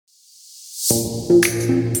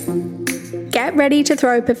Get ready to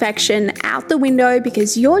throw perfection out the window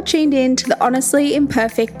because you're tuned in to the Honestly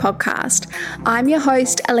Imperfect podcast. I'm your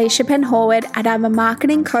host, Alicia Penn-Horwood, and I'm a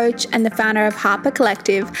marketing coach and the founder of Harper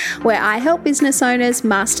Collective, where I help business owners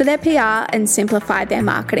master their PR and simplify their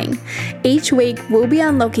marketing. Each week, we'll be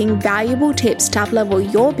unlocking valuable tips to up-level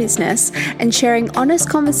your business and sharing honest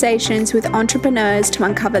conversations with entrepreneurs to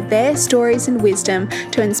uncover their stories and wisdom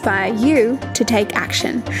to inspire you to take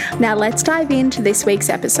action. Now let's dive into this week's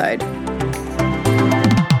episode.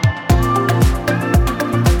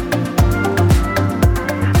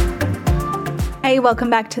 Hey, welcome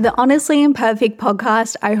back to the Honestly Imperfect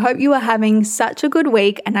podcast. I hope you are having such a good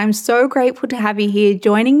week, and I'm so grateful to have you here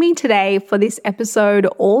joining me today for this episode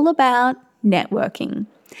all about networking.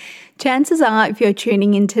 Chances are, if you're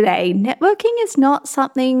tuning in today, networking is not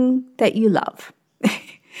something that you love.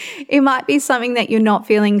 It might be something that you're not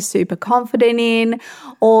feeling super confident in,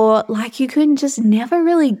 or like you can just never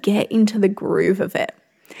really get into the groove of it.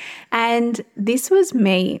 And this was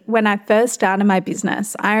me when I first started my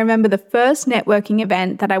business. I remember the first networking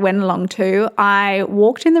event that I went along to. I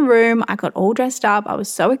walked in the room, I got all dressed up, I was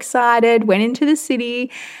so excited, went into the city,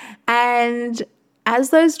 and as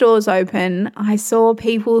those doors opened, I saw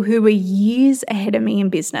people who were years ahead of me in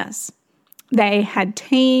business. They had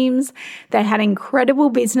teams, they had incredible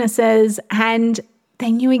businesses, and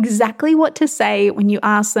they knew exactly what to say when you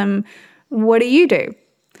asked them, "What do you do?"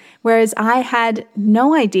 Whereas I had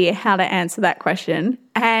no idea how to answer that question,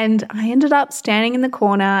 and I ended up standing in the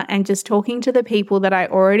corner and just talking to the people that I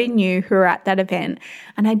already knew who were at that event,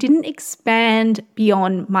 and I didn't expand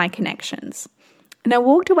beyond my connections. And I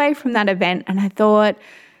walked away from that event and I thought,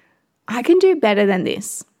 I can do better than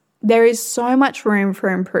this. There is so much room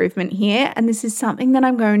for improvement here, and this is something that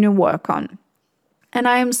I'm going to work on. And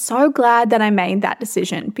I am so glad that I made that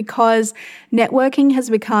decision because networking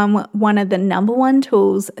has become one of the number one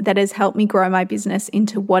tools that has helped me grow my business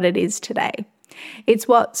into what it is today. It's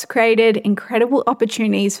what's created incredible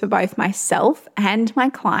opportunities for both myself and my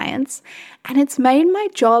clients, and it's made my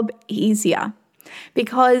job easier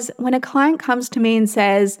because when a client comes to me and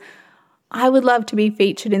says, "I would love to be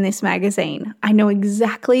featured in this magazine," I know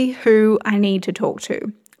exactly who I need to talk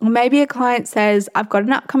to. Or maybe a client says, "I've got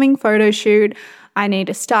an upcoming photo shoot. I need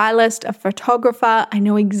a stylist, a photographer." I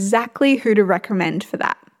know exactly who to recommend for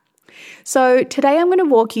that. So today I'm going to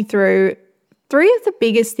walk you through 3 of the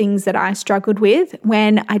biggest things that I struggled with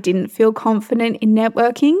when I didn't feel confident in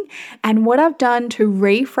networking and what I've done to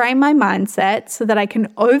reframe my mindset so that I can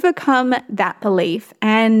overcome that belief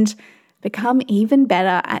and become even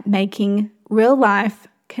better at making real life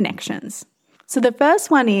connections. So the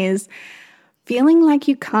first one is feeling like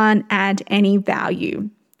you can't add any value.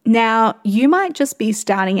 Now, you might just be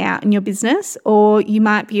starting out in your business, or you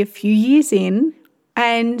might be a few years in,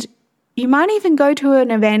 and you might even go to an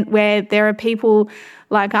event where there are people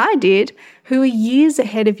like I did who are years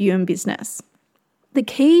ahead of you in business. The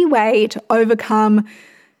key way to overcome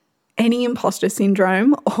any imposter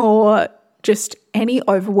syndrome or just any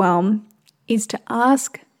overwhelm is to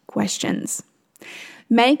ask questions.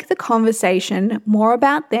 Make the conversation more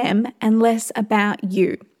about them and less about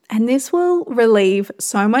you. And this will relieve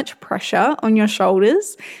so much pressure on your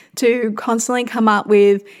shoulders to constantly come up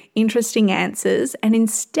with interesting answers. And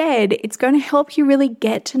instead, it's going to help you really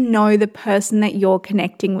get to know the person that you're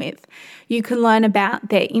connecting with. You can learn about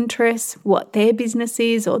their interests, what their business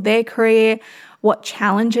is or their career, what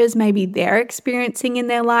challenges maybe they're experiencing in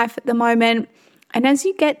their life at the moment. And as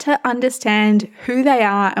you get to understand who they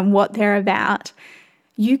are and what they're about,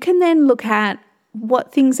 you can then look at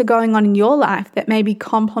what things are going on in your life that maybe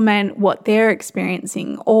complement what they're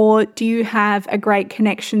experiencing, or do you have a great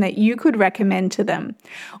connection that you could recommend to them,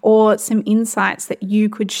 or some insights that you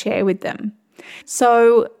could share with them.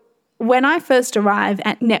 So when I first arrive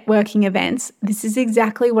at networking events, this is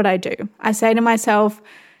exactly what I do. I say to myself,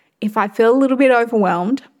 if I feel a little bit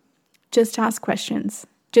overwhelmed, just ask questions.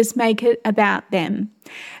 Just make it about them.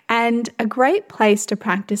 And a great place to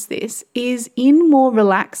practice this is in more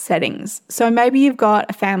relaxed settings. So maybe you've got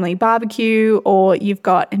a family barbecue or you've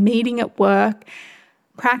got a meeting at work.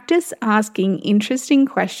 Practice asking interesting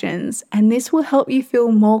questions, and this will help you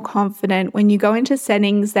feel more confident when you go into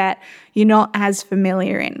settings that you're not as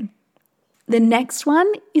familiar in. The next one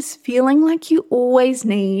is feeling like you always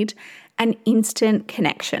need an instant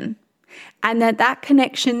connection, and that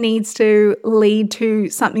connection needs to lead to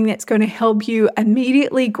something that's going to help you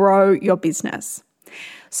immediately grow your business.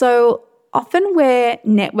 So often where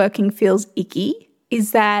networking feels icky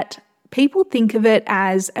is that people think of it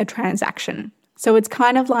as a transaction. So it's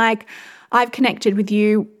kind of like, I've connected with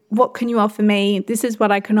you, what can you offer me? This is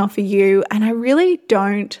what I can offer you. And I really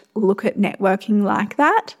don't look at networking like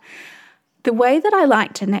that. The way that I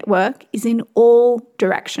like to network is in all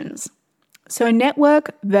directions. So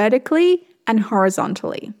network vertically and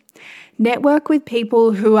horizontally. Network with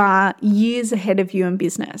people who are years ahead of you in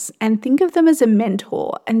business and think of them as a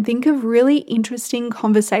mentor and think of really interesting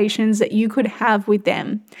conversations that you could have with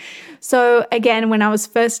them. So again, when I was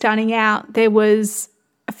first starting out, there was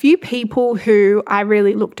a few people who I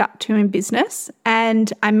really looked up to in business,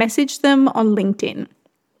 and I messaged them on LinkedIn.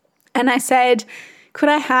 And I said, could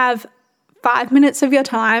I have 5 minutes of your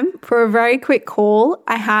time for a very quick call?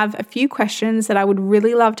 I have a few questions that I would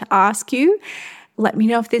really love to ask you. Let me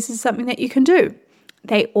know if this is something that you can do.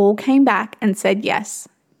 They all came back and said yes.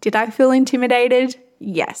 Did I feel intimidated?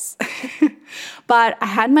 Yes. But I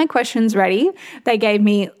had my questions ready. They gave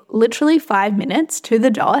me literally 5 minutes to the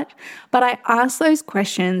dot, but I asked those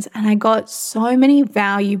questions and I got so many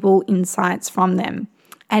valuable insights from them.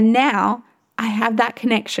 And now I have that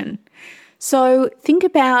connection. So think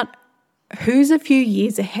about who's a few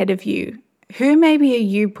years ahead of you. Who maybe are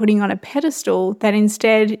you putting on a pedestal that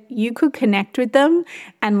instead you could connect with them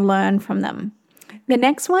and learn from them? The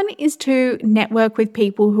next one is to network with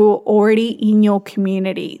people who are already in your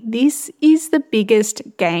community. This is the biggest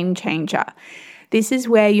game changer. This is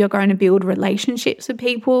where you're going to build relationships with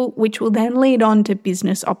people, which will then lead on to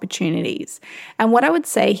business opportunities. And what I would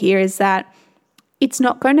say here is that it's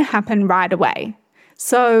not going to happen right away.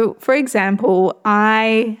 So, for example,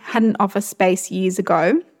 I had an office space years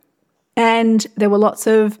ago, and there were lots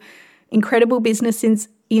of incredible businesses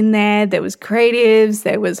in there. There was creatives,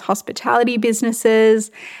 there was hospitality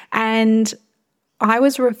businesses, and I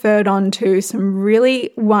was referred on to some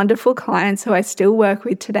really wonderful clients who I still work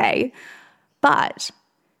with today. But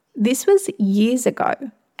this was years ago,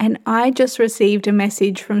 and I just received a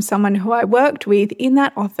message from someone who I worked with in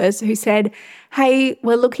that office who said, hey,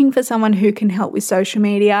 we're looking for someone who can help with social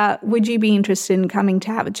media. Would you be interested in coming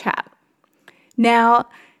to have a chat? Now,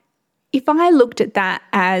 if I looked at that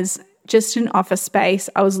as just an office space,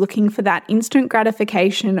 I was looking for that instant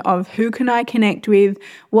gratification of who can I connect with,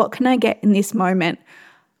 what can I get in this moment,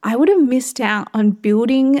 I would have missed out on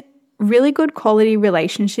building really good quality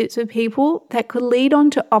relationships with people that could lead on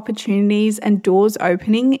to opportunities and doors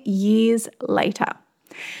opening years later.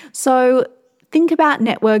 So think about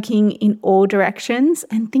networking in all directions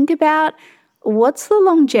and think about what's the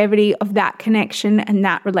longevity of that connection and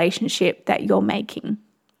that relationship that you're making.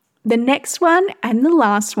 The next one and the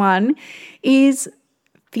last one is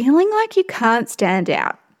feeling like you can't stand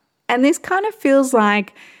out. And this kind of feels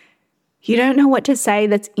like you don't know what to say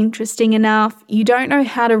that's interesting enough. You don't know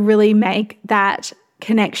how to really make that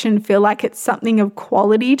connection feel like it's something of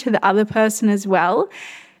quality to the other person as well.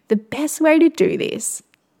 The best way to do this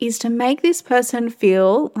is to make this person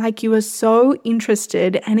feel like you are so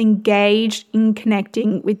interested and engaged in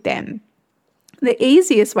connecting with them. The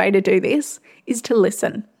easiest way to do this is to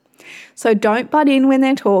listen. So don't butt in when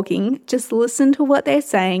they're talking, just listen to what they're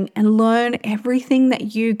saying and learn everything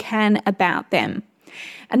that you can about them.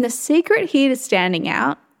 And the secret here to standing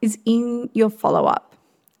out is in your follow-up.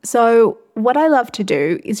 So what I love to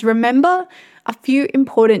do is remember a few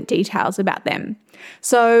important details about them.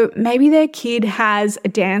 So maybe their kid has a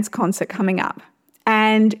dance concert coming up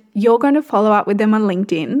and you're going to follow up with them on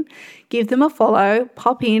LinkedIn, give them a follow,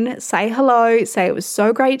 pop in, say hello, say it was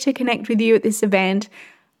so great to connect with you at this event.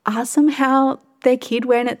 Ask them how their kid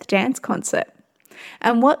went at the dance concert.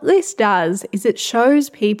 And what this does is it shows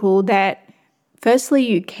people that firstly,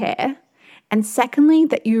 you care, and secondly,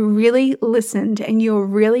 that you really listened and you're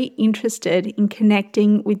really interested in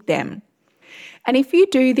connecting with them. And if you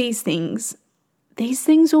do these things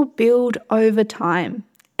will build over time.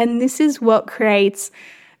 And this is what creates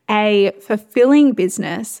a fulfilling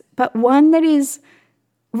business, but one that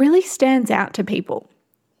really stands out to people.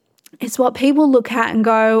 It's what people look at and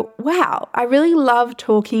go, wow, I really loved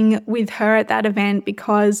talking with her at that event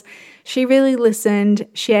because she really listened.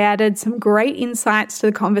 She added some great insights to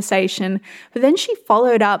the conversation, but then she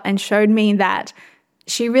followed up and showed me that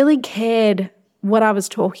she really cared what I was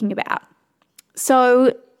talking about.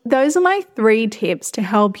 So those are my 3 tips to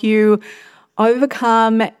help you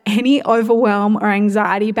overcome any overwhelm or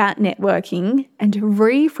anxiety about networking and to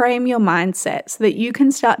reframe your mindset so that you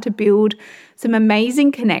can start to build some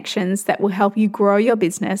amazing connections that will help you grow your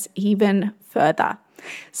business even further.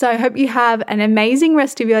 So I hope you have an amazing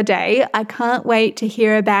rest of your day. I can't wait to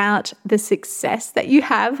hear about the success that you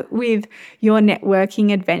have with your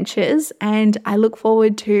networking adventures, and I look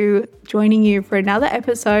forward to joining you for another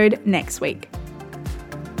episode next week.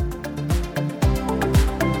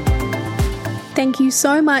 Thank you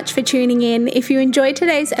so much for tuning in. If you enjoyed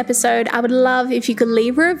today's episode, I would love if you could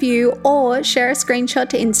leave a review or share a screenshot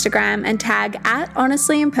to Instagram and tag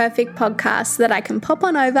 @HonestlyImperfectPodcast so that I can pop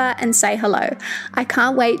on over and say hello. I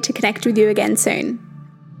can't wait to connect with you again soon.